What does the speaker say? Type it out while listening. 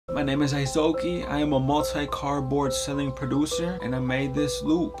My name is Izoki. I am a multi-cardboard selling producer and I made this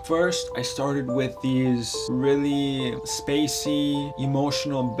loop. First, I started with these really spacey,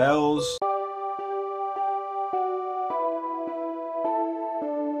 emotional bells.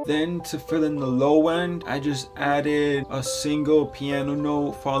 Then to fill in the low end, I just added a single piano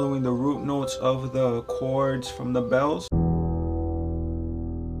note following the root notes of the chords from the bells.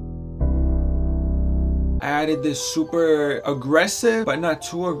 I added this super aggressive, but not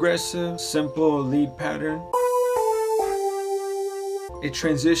too aggressive, simple lead pattern. It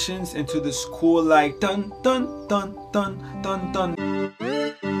transitions into this cool like dun dun dun dun dun dun.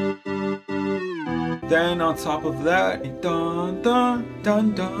 Then on top of that, dun dun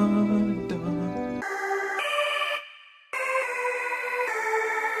dun dun dun.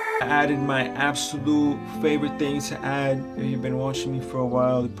 I added my absolute favorite thing to add. If you've been watching me for a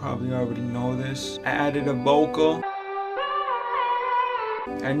while, you probably already know this. I added a vocal.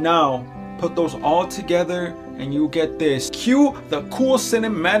 And now, put those all together and you get this. Cue the cool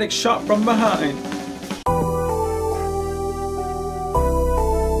cinematic shot from behind.